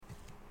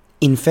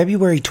In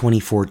February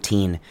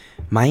 2014,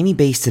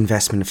 Miami-based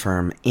investment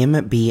firm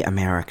MB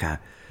America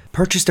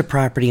purchased a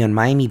property on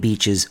Miami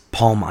Beach's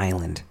Palm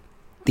Island.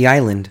 The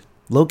island,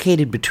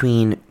 located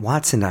between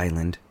Watson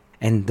Island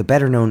and the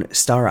better-known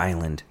Star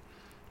Island,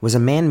 was a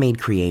man-made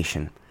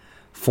creation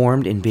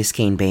formed in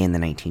Biscayne Bay in the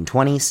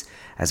 1920s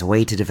as a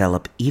way to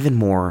develop even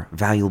more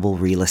valuable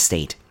real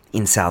estate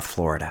in South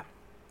Florida.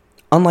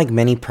 Unlike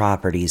many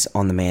properties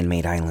on the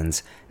man-made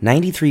islands,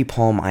 93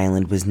 Palm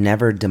Island was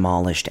never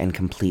demolished and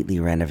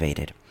completely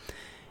renovated.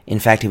 In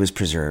fact, it was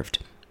preserved.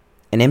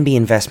 And MB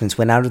Investments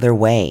went out of their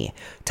way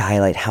to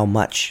highlight how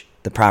much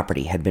the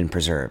property had been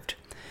preserved.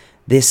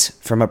 This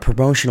from a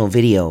promotional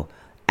video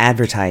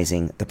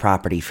advertising the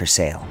property for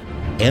sale.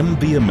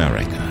 MB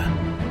America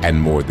and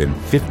more than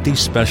 50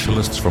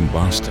 specialists from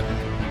Boston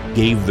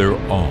gave their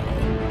all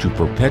to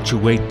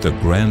perpetuate the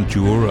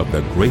grandeur of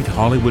the great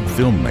Hollywood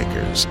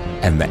filmmakers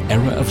and the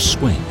era of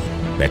swing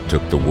that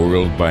took the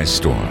world by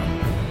storm,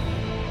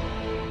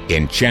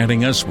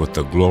 enchanting us with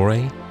the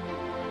glory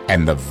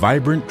and the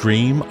vibrant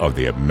dream of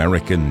the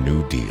American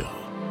New Deal.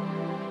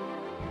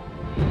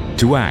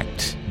 To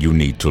act, you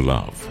need to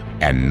love,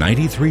 and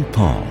 93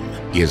 Palm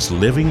is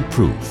living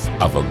proof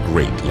of a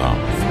great love.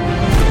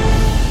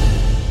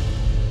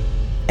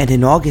 And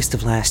in August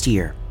of last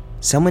year,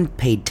 someone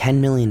paid $10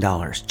 million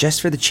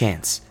just for the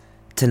chance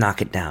to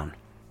knock it down.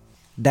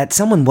 That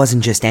someone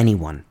wasn't just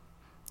anyone.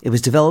 It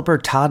was developer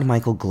Todd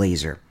Michael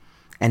Glazer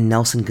and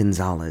Nelson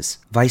Gonzalez,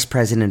 vice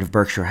president of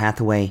Berkshire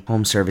Hathaway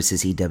Home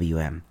Services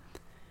EWM.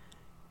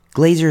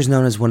 Glazer is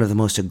known as one of the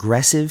most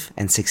aggressive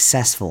and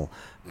successful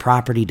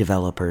property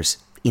developers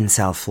in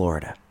South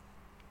Florida.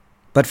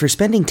 But for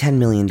spending $10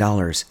 million,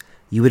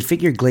 you would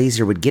figure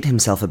Glazer would get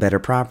himself a better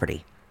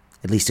property,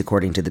 at least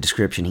according to the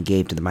description he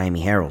gave to the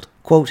Miami Herald.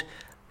 Quote,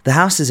 "The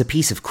house is a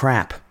piece of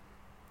crap.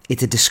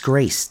 It's a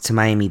disgrace to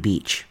Miami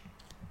Beach."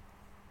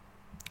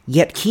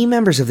 Yet key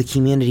members of the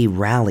community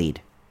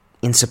rallied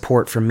in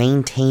support for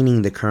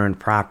maintaining the current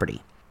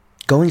property,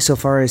 going so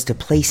far as to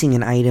placing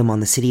an item on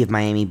the City of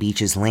Miami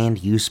Beach's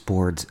Land Use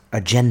Board's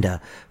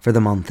agenda for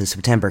the month of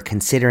September,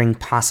 considering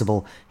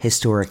possible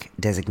historic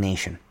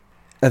designation.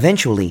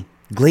 Eventually,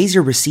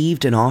 Glazer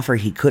received an offer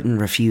he couldn't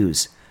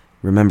refuse.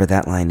 Remember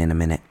that line in a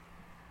minute.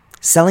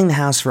 Selling the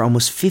house for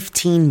almost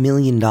 $15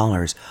 million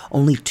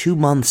only 2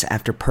 months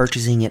after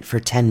purchasing it for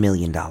 $10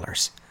 million.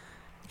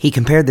 He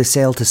compared the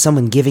sale to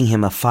someone giving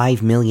him a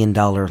 $5 million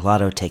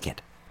lotto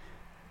ticket.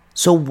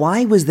 So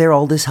why was there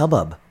all this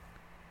hubbub?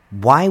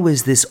 Why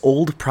was this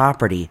old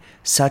property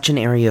such an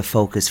area of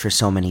focus for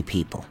so many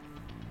people?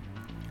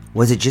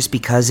 Was it just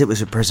because it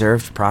was a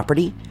preserved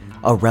property?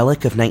 A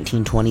relic of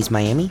 1920s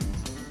Miami?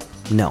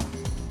 No.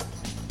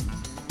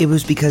 It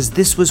was because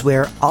this was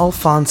where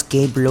Alphonse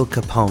Gabriel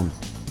Capone,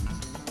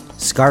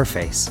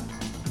 Scarface,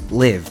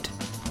 lived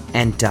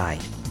and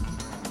died.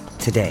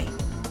 Today.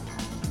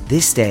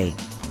 This day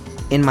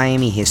in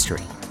Miami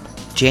history.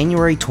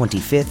 January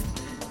 25th,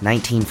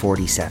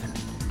 1947.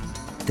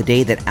 The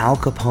day that Al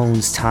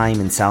Capone's time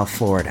in South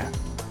Florida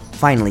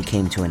finally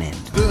came to an end.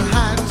 The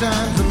high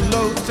times and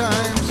low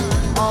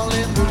times, all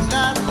in the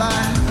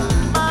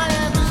nightlife.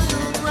 Miami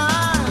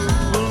sunrise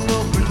will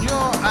open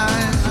your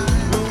eyes.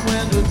 But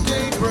when the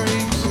day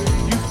breaks,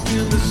 you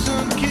feel the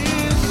sun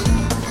kiss.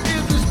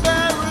 Is this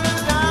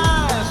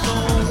paradise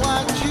or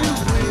what you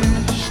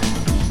wish?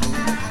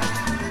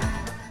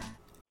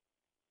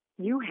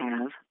 You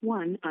have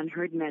one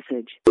unheard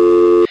message.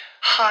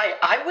 Hi,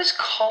 I was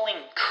calling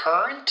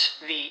Current,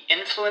 the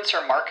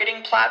influencer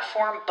marketing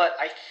platform, but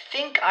I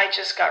think I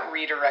just got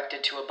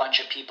redirected to a bunch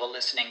of people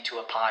listening to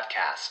a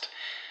podcast.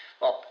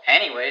 Well,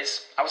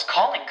 anyways, I was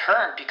calling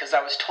Current because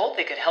I was told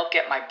they could help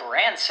get my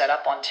brand set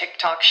up on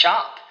TikTok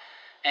Shop,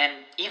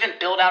 and even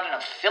build out an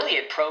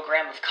affiliate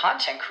program of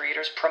content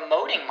creators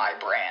promoting my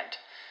brand,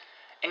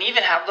 and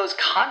even have those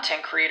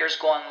content creators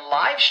go on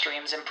live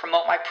streams and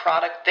promote my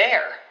product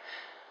there.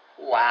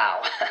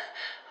 Wow.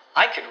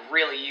 I could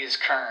really use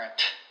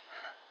Current.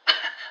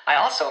 I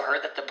also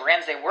heard that the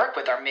brands they work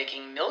with are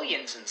making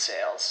millions in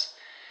sales.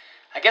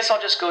 I guess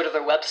I'll just go to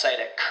their website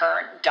at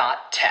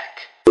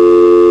current.tech.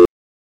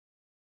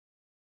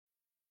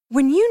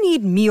 When you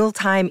need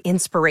mealtime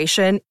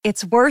inspiration,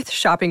 it's worth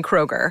shopping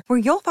Kroger, where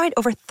you'll find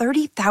over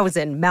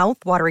 30,000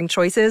 mouth-watering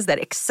choices that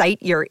excite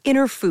your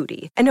inner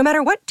foodie. And no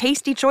matter what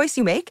tasty choice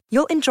you make,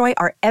 you'll enjoy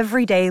our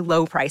everyday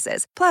low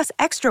prices, plus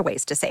extra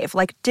ways to save,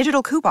 like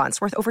digital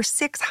coupons worth over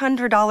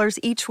 $600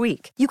 each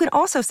week. You can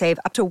also save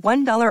up to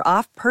 $1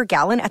 off per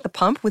gallon at the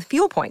pump with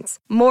fuel points.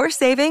 More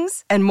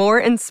savings and more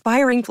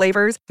inspiring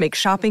flavors make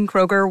shopping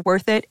Kroger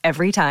worth it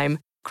every time.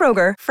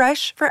 Kroger,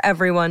 fresh for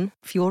everyone.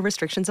 Fuel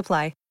restrictions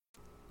apply.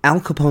 Al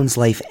Capone's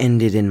life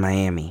ended in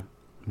Miami,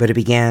 but it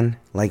began,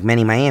 like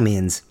many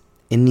Miamians,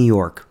 in New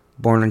York,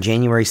 born on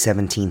January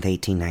 17,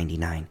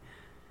 1899.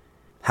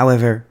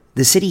 However,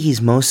 the city he's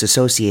most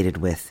associated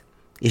with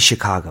is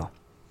Chicago.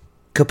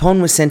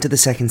 Capone was sent to the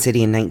Second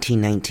City in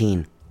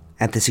 1919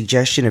 at the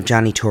suggestion of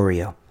Johnny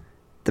Torrio,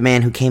 the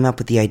man who came up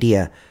with the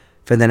idea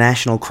for the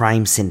National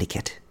Crime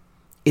Syndicate.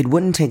 It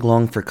wouldn't take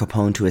long for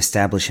Capone to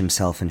establish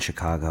himself in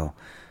Chicago,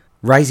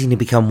 rising to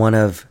become one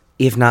of,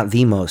 if not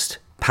the most,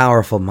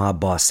 powerful mob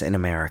boss in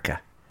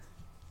America.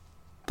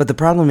 But the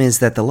problem is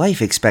that the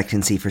life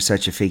expectancy for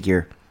such a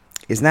figure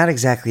is not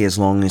exactly as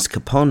long as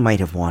Capone might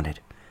have wanted,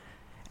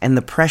 and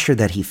the pressure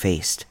that he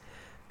faced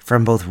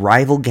from both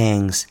rival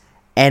gangs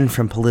and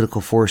from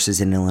political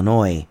forces in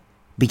Illinois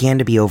began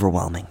to be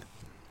overwhelming.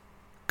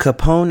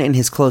 Capone and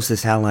his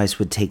closest allies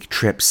would take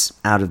trips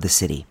out of the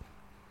city.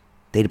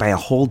 They'd buy a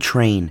whole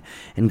train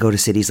and go to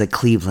cities like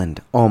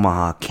Cleveland,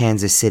 Omaha,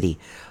 Kansas City,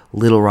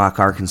 Little Rock,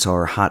 Arkansas,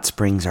 or Hot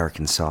Springs,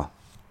 Arkansas.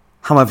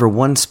 However,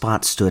 one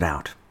spot stood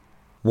out.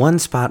 One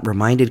spot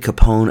reminded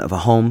Capone of a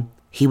home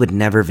he would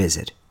never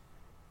visit: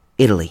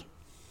 Italy.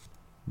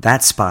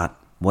 That spot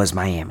was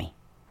Miami.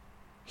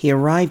 He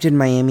arrived in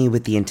Miami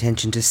with the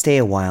intention to stay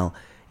a while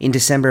in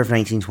December of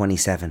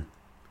 1927.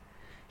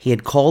 He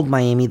had called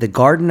Miami the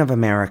Garden of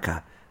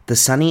America, the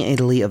sunny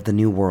Italy of the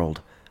New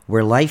World,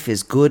 where life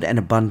is good and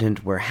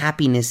abundant, where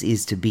happiness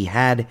is to be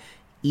had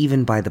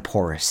even by the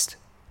poorest.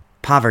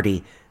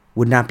 Poverty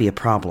would not be a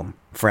problem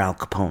for Al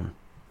Capone.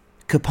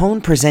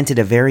 Capone presented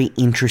a very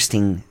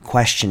interesting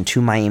question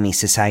to Miami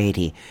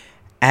society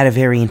at a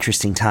very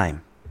interesting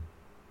time.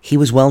 He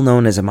was well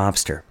known as a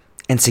mobster,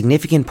 and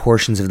significant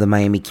portions of the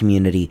Miami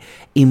community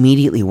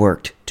immediately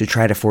worked to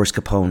try to force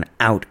Capone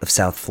out of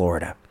South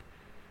Florida.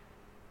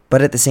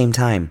 But at the same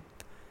time,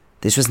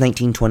 this was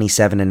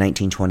 1927 and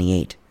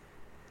 1928.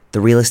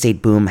 The real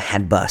estate boom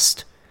had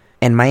bust,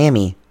 and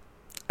Miami,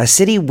 a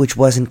city which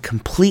wasn't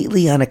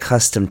completely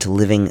unaccustomed to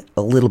living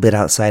a little bit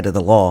outside of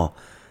the law,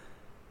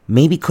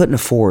 maybe couldn't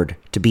afford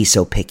to be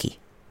so picky.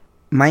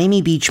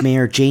 Miami Beach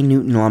Mayor J.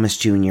 Newton Lummis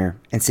Jr.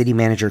 and City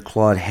Manager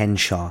Claude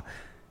Henshaw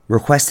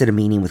requested a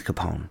meeting with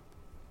Capone,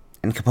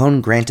 and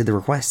Capone granted the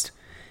request.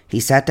 He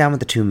sat down with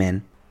the two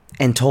men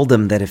and told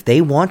them that if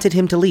they wanted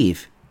him to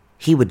leave,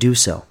 he would do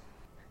so.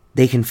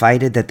 They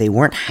confided that they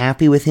weren't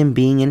happy with him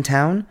being in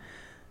town,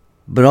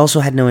 but also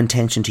had no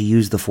intention to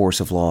use the force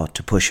of law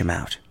to push him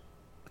out.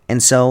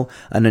 And so,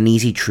 an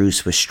uneasy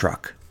truce was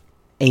struck.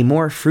 A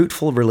more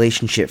fruitful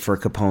relationship for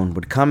Capone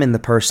would come in the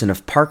person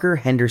of Parker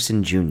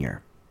Henderson Jr.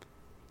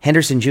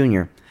 Henderson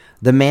Jr.,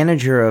 the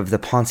manager of the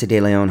Ponce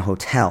de Leon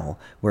Hotel,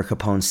 where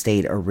Capone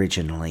stayed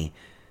originally,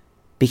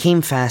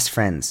 became fast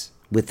friends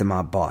with the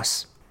mob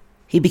boss.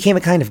 He became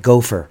a kind of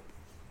gopher,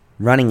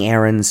 running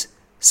errands,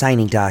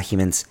 signing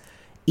documents,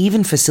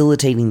 even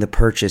facilitating the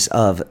purchase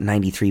of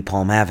 93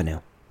 Palm Avenue.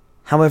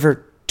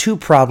 However, two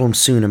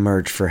problems soon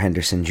emerged for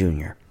Henderson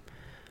Jr.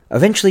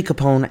 Eventually,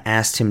 Capone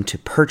asked him to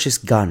purchase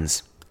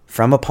guns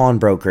from a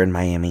pawnbroker in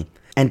Miami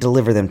and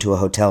deliver them to a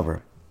hotel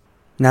room.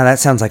 Now, that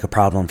sounds like a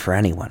problem for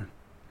anyone.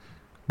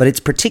 But it's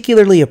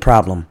particularly a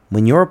problem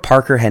when you're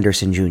Parker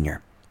Henderson Jr.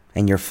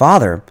 and your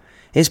father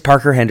is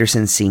Parker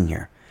Henderson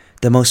Sr.,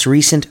 the most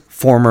recent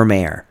former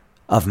mayor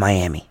of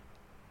Miami.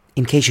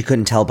 In case you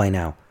couldn't tell by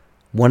now,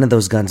 one of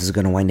those guns is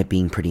going to wind up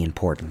being pretty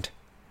important.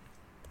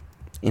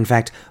 In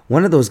fact,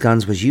 one of those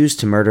guns was used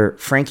to murder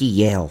Frankie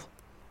Yale.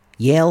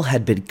 Yale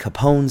had been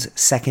Capone's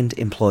second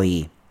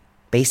employee,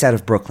 based out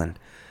of Brooklyn,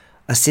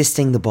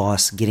 assisting the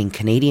boss getting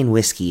Canadian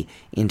whiskey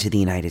into the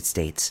United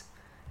States.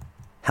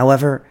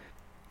 However,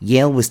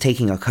 Yale was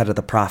taking a cut of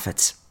the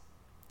profits,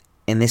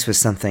 and this was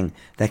something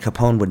that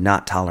Capone would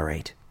not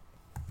tolerate.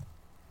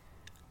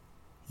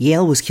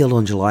 Yale was killed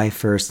on July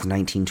 1st,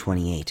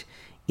 1928,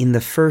 in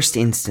the first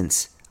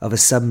instance of a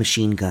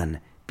submachine gun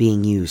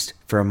being used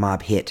for a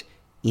mob hit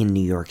in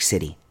New York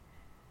City.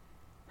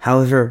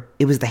 However,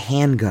 it was the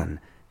handgun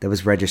that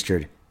was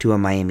registered to a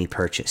Miami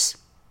purchase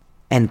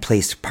and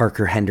placed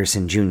Parker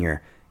Henderson Jr.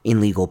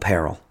 in legal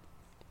peril.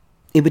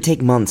 It would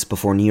take months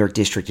before New York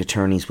district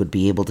attorneys would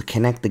be able to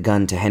connect the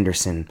gun to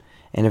Henderson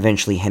and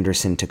eventually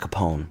Henderson to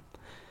Capone.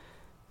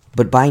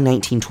 But by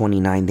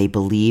 1929, they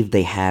believed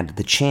they had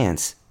the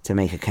chance to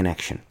make a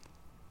connection.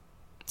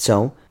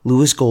 So,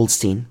 Louis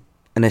Goldstein,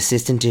 an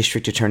assistant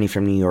district attorney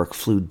from New York,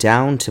 flew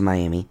down to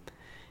Miami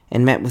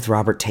and met with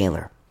Robert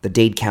Taylor, the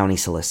Dade County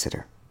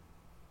solicitor.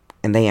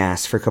 And they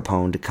asked for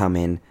Capone to come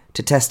in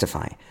to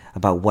testify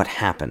about what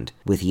happened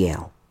with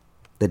Yale.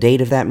 The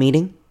date of that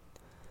meeting?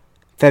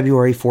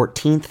 February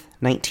 14th,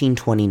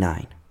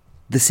 1929.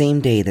 The same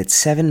day that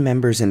 7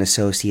 members and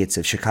associates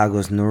of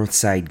Chicago's North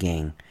Side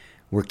Gang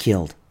were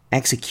killed,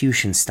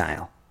 execution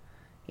style,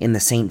 in the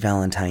St.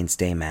 Valentine's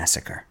Day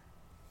Massacre.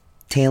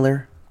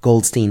 Taylor,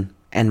 Goldstein,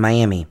 and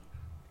Miami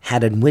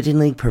had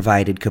unwittingly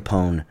provided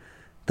Capone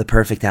the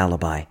perfect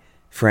alibi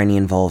for any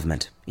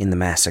involvement in the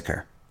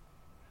massacre.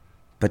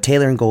 But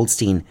Taylor and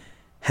Goldstein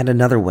had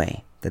another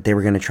way that they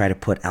were going to try to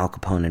put Al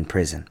Capone in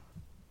prison.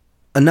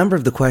 A number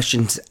of the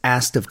questions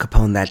asked of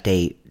Capone that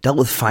day dealt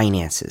with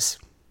finances,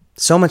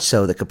 so much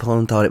so that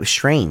Capone thought it was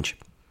strange.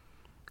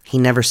 He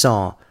never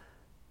saw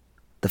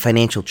the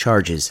financial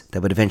charges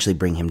that would eventually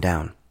bring him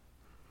down.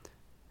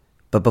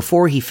 But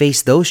before he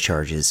faced those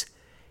charges,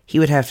 he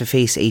would have to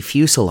face a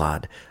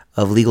fusillade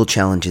of legal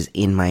challenges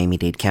in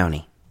Miami-Dade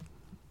County.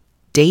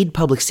 Dade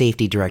Public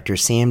Safety Director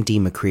Sam D.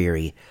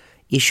 McCreary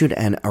issued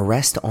an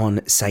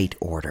arrest-on-site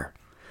order,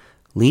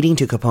 leading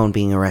to Capone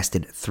being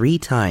arrested 3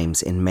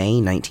 times in May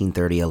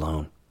 1930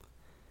 alone.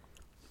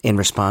 In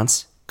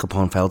response,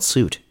 Capone filed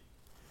suit,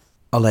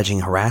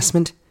 alleging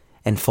harassment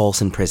and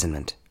false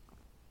imprisonment.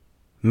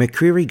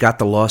 McCreary got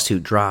the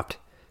lawsuit dropped,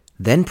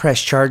 then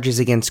pressed charges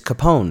against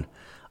Capone,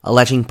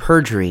 alleging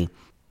perjury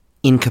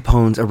in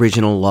Capone's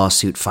original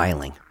lawsuit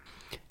filing.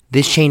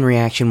 This chain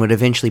reaction would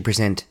eventually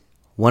present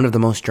one of the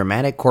most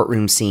dramatic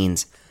courtroom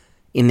scenes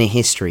in the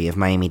history of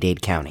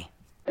Miami-Dade County.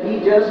 He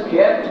just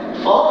kept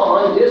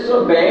on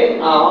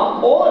disobeying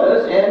our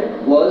orders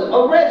and was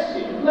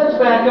arrested. Let's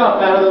back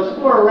up. Out of those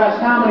 4 arrests,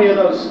 how many of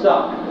those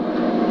stuck?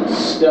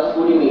 Stuck?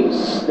 What do you mean,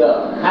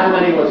 stuck? How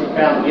many was he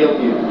found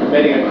guilty of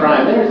committing a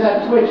crime? There's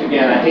that twitch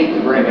again. I hate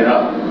to bring it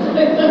up.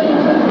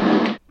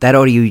 That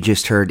audio you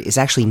just heard is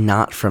actually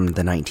not from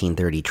the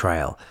 1930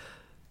 trial,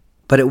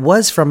 but it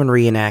was from a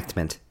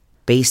reenactment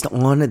based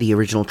on the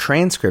original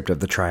transcript of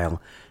the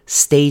trial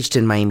staged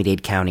in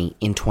Miami-Dade County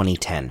in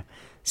 2010,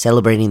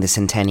 celebrating the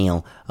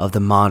centennial of the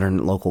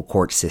modern local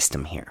court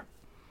system here.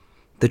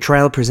 The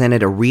trial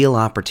presented a real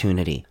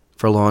opportunity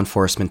for law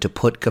enforcement to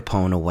put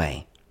Capone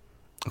away.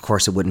 Of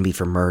course, it wouldn't be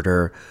for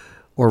murder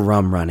or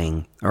rum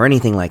running or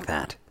anything like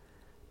that,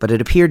 but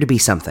it appeared to be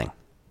something.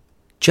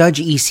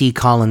 Judge E.C.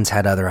 Collins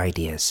had other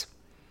ideas.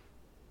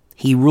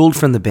 He ruled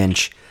from the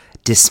bench,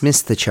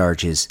 dismissed the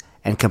charges,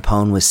 and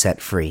Capone was set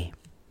free.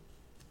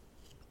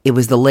 It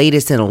was the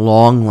latest in a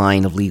long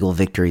line of legal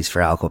victories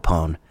for Al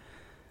Capone,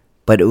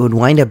 but it would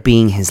wind up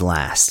being his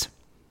last.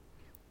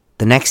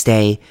 The next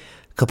day,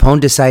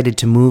 Capone decided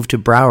to move to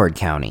Broward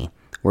County,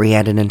 where he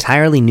had an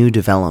entirely new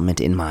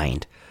development in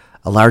mind,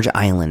 a large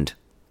island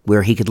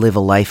where he could live a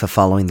life of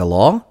following the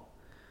law,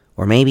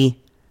 or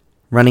maybe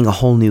running a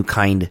whole new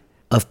kind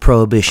of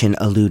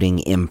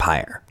prohibition-eluding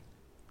empire.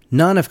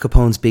 None of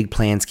Capone's big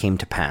plans came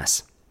to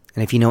pass,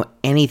 and if you know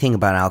anything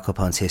about Al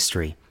Capone's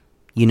history,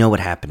 you know what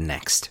happened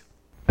next.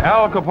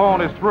 Al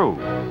Capone is through.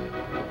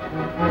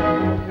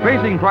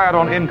 Facing trial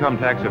on income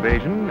tax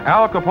evasion,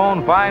 Al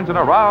Capone finds an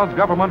aroused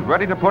government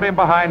ready to put him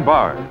behind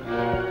bars.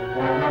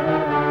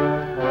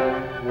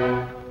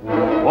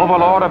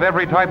 Overlord of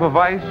every type of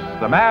vice,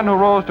 the man who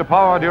rose to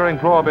power during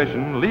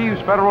Prohibition leaves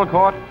federal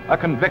court a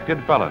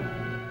convicted felon.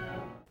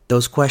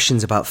 Those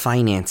questions about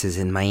finances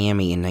in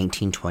Miami in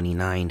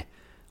 1929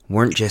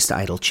 weren't just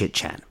idle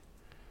chit-chat.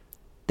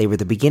 They were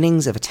the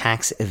beginnings of a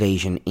tax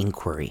evasion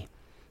inquiry,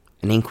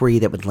 an inquiry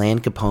that would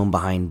land Capone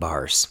behind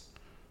bars.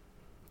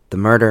 The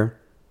murder,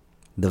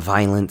 the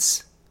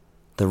violence,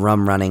 the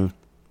rum running,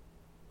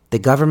 the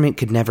government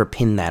could never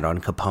pin that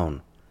on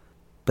Capone,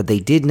 but they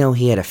did know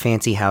he had a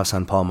fancy house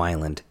on Palm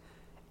Island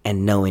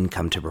and no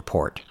income to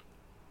report.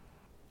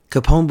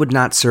 Capone would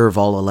not serve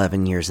all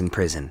 11 years in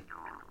prison.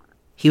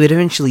 He would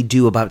eventually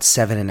do about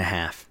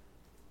 7.5.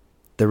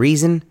 The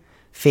reason?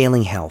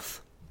 Failing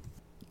health.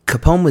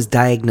 Capone was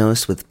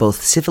diagnosed with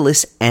both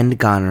syphilis and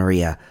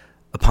gonorrhea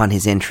upon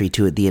his entry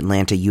to the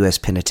Atlanta U.S.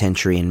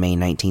 Penitentiary in May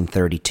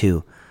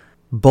 1932.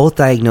 Both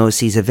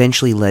diagnoses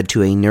eventually led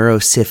to a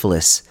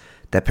neurosyphilis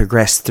that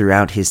progressed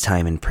throughout his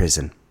time in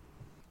prison.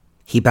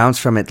 He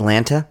bounced from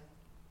Atlanta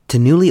to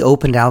newly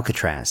opened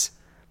Alcatraz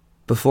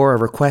before a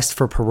request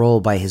for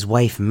parole by his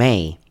wife,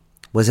 May,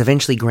 was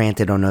eventually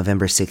granted on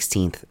November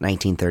 16,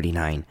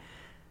 1939,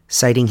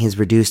 citing his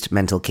reduced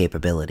mental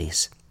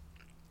capabilities.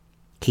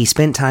 He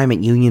spent time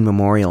at Union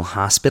Memorial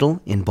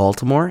Hospital in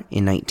Baltimore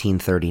in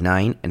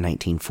 1939 and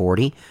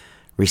 1940,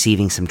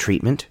 receiving some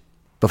treatment,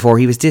 before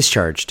he was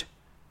discharged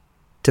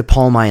to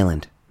Palm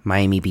Island,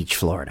 Miami Beach,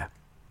 Florida.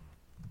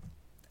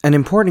 An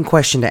important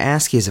question to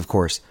ask is, of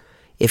course,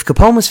 if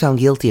Capone was found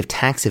guilty of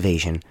tax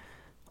evasion,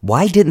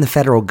 why didn't the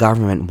federal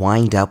government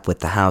wind up with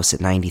the house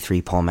at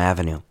 93 Palm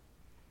Avenue?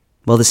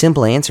 Well, the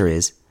simple answer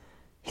is,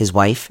 his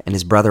wife and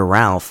his brother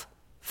Ralph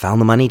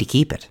found the money to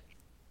keep it.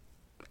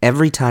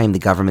 Every time the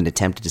government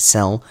attempted to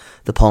sell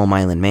the Palm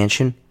Island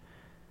mansion,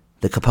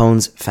 the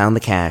Capones found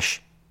the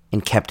cash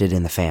and kept it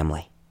in the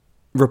family.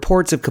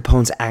 Reports of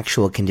Capone's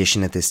actual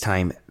condition at this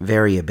time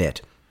vary a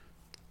bit.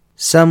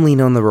 Some lean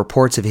on the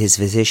reports of his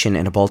physician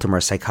and a Baltimore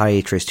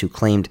psychiatrist who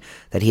claimed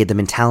that he had the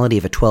mentality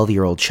of a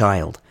 12-year-old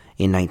child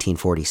in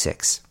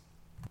 1946.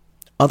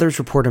 Others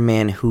report a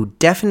man who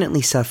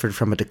definitely suffered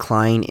from a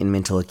decline in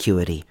mental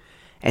acuity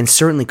and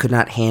certainly could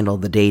not handle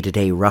the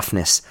day-to-day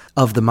roughness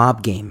of the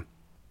mob game,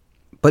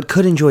 but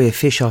could enjoy a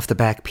fish off the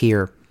back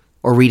pier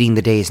or reading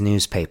the day's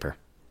newspaper.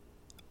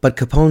 But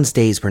Capone's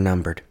days were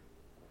numbered.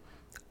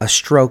 A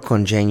stroke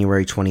on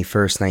January 21,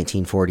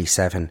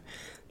 1947,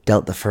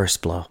 dealt the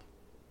first blow.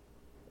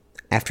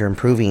 After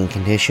improving in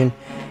condition,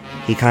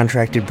 he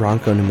contracted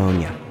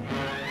bronchopneumonia,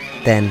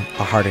 then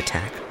a heart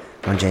attack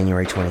on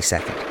January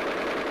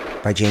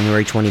 22nd. By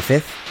January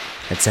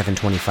 25th, at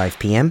 7:25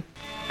 p.m.,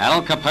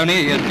 Al Capone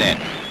is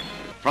dead.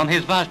 From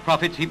his vast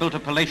profits, he built a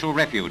palatial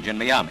refuge in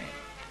Miami.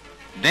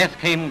 Death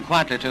came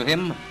quietly to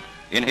him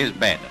in his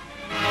bed.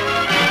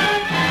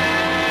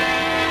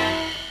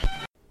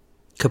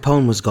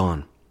 Capone was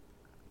gone,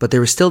 but there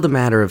was still the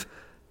matter of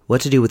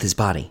what to do with his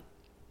body.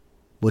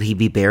 Would he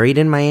be buried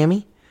in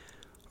Miami,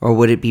 or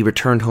would it be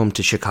returned home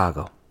to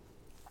Chicago?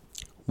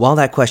 While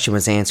that question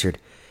was answered,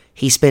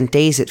 he spent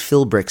days at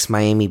Philbrick's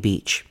Miami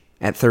Beach,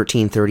 at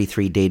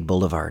 1333 Dade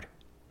Boulevard.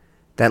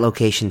 That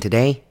location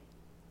today,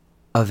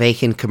 a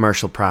vacant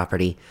commercial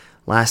property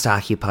last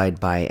occupied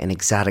by an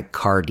exotic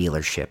car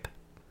dealership.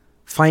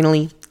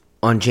 Finally,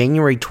 on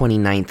January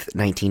 29,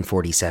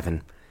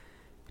 1947,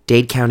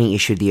 Dade County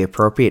issued the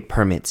appropriate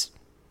permits,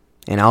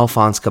 and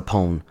Alphonse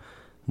Capone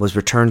was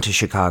returned to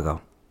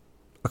Chicago,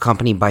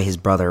 accompanied by his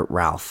brother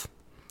Ralph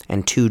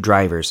and 2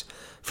 drivers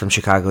from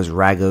Chicago's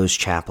Rago's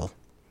Chapel.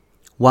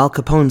 While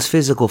Capone's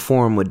physical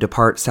form would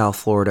depart South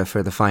Florida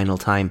for the final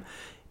time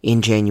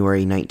in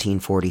January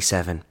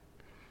 1947,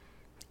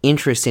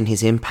 interest in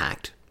his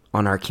impact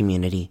on our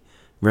community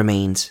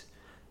remains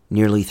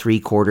nearly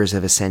 3/4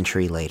 of a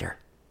century later.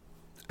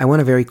 I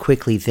want to very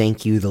quickly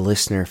thank you, the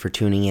listener, for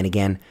tuning in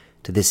again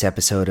to this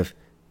episode of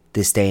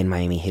This Day in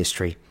Miami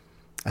History.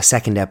 A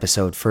second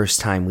episode, first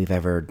time we've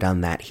ever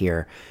done that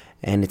here,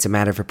 and it's a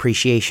matter of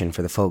appreciation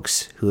for the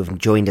folks who have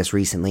joined us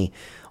recently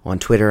on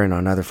Twitter and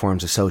on other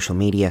forms of social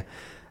media,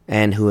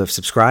 and who have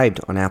subscribed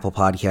on Apple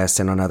Podcasts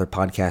and on other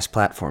podcast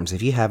platforms.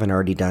 If you haven't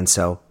already done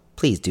so,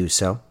 please do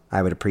so.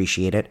 I would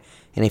appreciate it.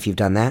 And if you've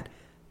done that,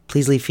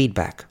 please leave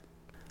feedback.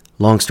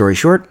 Long story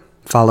short,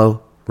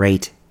 follow,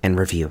 rate, and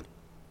review.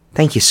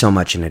 Thank you so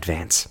much in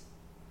advance.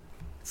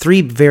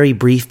 3 very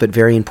brief but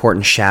very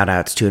important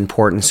shout-outs to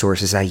important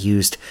sources I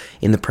used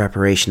in the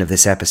preparation of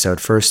this episode.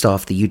 First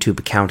off, the YouTube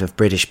account of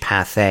British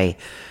Pathé,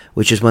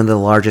 which is one of the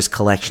largest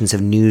collections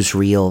of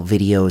newsreel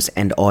videos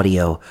and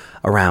audio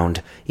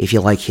around. If you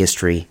like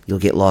history, you'll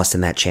get lost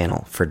in that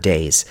channel for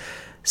days.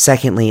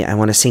 Secondly, I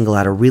want to single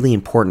out a really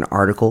important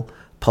article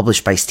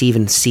published by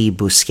Stephen C.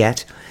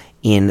 Bousquet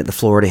in the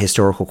Florida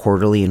Historical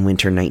Quarterly in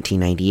winter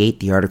 1998,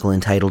 the article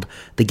entitled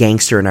The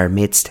Gangster in Our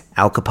Midst,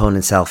 Al Capone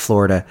in South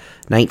Florida,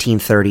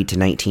 1930 to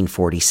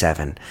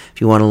 1947.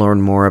 If you want to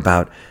learn more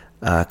about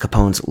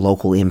Capone's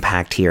local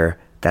impact here,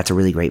 that's a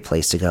really great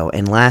place to go.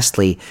 And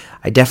lastly,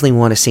 I definitely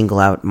want to single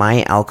out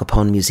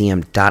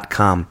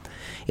myalcaponemuseum.com.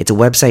 It's a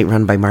website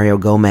run by Mario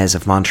Gomez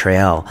of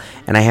Montreal,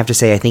 and I have to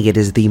say I think it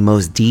is the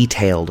most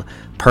detailed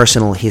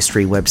personal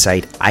history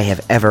website I have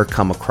ever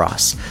come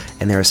across.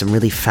 And there is some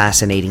really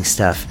fascinating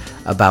stuff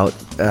about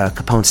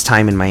Capone's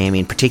time in Miami,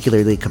 and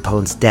particularly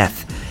Capone's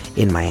death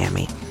in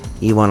Miami.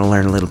 You want to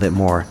learn a little bit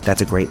more,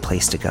 that's a great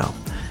place to go.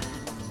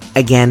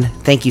 Again,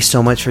 thank you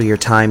so much for your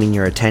time and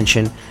your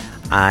attention.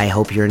 I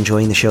hope you're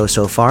enjoying the show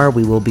so far.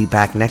 We will be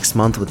back next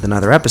month with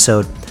another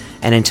episode.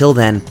 And until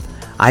then,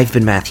 I've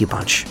been Matthew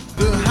Bunch.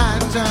 The high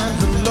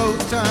times and low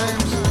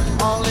times,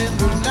 all in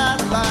the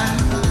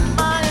nightlife.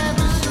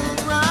 Miami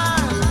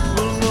sunrise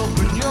will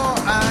open your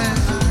eyes.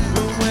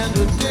 But when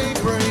the day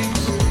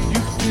breaks, you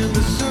feel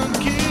the sun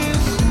kiss.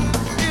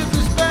 Is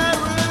this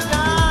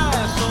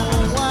paradise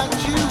or what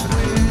you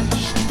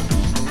wish?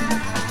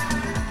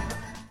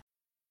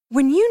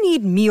 When you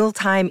need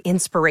mealtime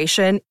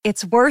inspiration,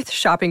 it's worth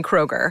shopping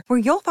Kroger, where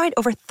you'll find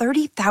over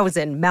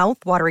 30,000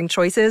 mouth-watering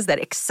choices that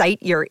excite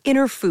your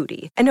inner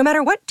foodie. And no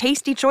matter what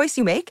tasty choice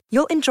you make,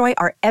 you'll enjoy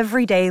our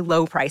everyday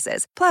low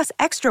prices, plus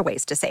extra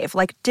ways to save,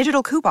 like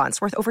digital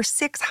coupons worth over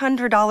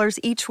 $600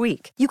 each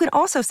week. You can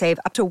also save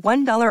up to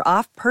 $1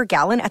 off per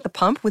gallon at the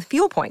pump with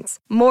fuel points.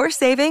 More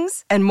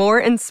savings and more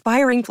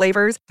inspiring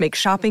flavors make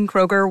shopping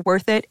Kroger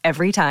worth it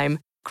every time.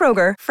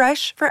 Kroger,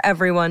 fresh for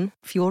everyone.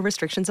 Fuel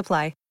restrictions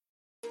apply.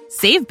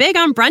 Save big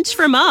on brunch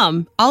for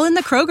mom, all in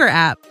the Kroger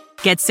app.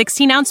 Get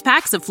 16-ounce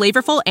packs of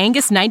flavorful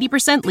Angus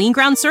 90% lean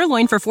ground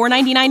sirloin for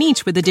 $4.99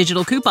 each with a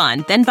digital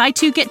coupon. Then buy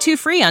 2, get 2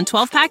 free on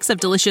 12 packs of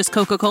delicious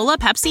Coca-Cola,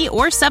 Pepsi,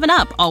 or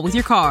 7-Up, all with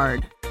your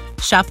card.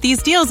 Shop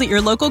these deals at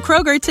your local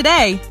Kroger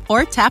today,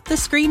 or tap the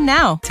screen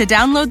now to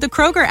download the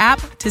Kroger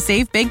app to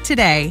save big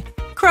today.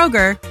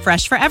 Kroger,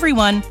 fresh for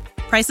everyone.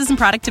 Prices and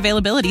product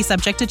availability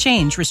subject to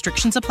change.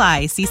 Restrictions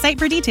apply. See site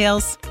for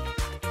details.